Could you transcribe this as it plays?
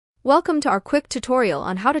Welcome to our quick tutorial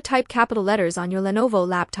on how to type capital letters on your Lenovo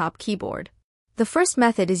laptop keyboard. The first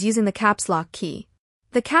method is using the caps lock key.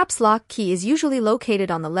 The caps lock key is usually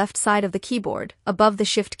located on the left side of the keyboard, above the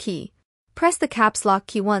shift key. Press the caps lock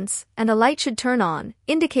key once, and a light should turn on,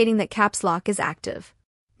 indicating that caps lock is active.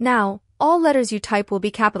 Now, all letters you type will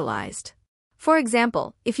be capitalized. For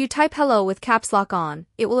example, if you type hello with caps lock on,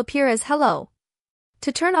 it will appear as hello.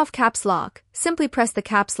 To turn off caps lock, simply press the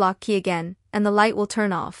caps lock key again, and the light will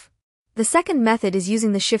turn off. The second method is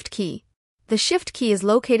using the shift key. The shift key is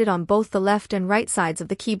located on both the left and right sides of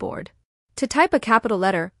the keyboard. To type a capital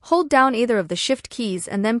letter, hold down either of the shift keys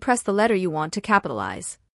and then press the letter you want to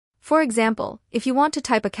capitalize. For example, if you want to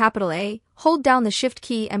type a capital A, hold down the shift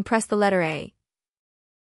key and press the letter A.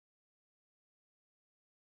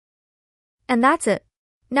 And that's it.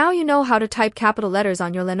 Now you know how to type capital letters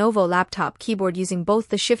on your Lenovo laptop keyboard using both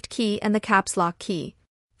the shift key and the caps lock key.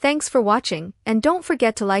 Thanks for watching, and don't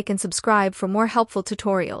forget to like and subscribe for more helpful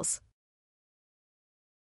tutorials.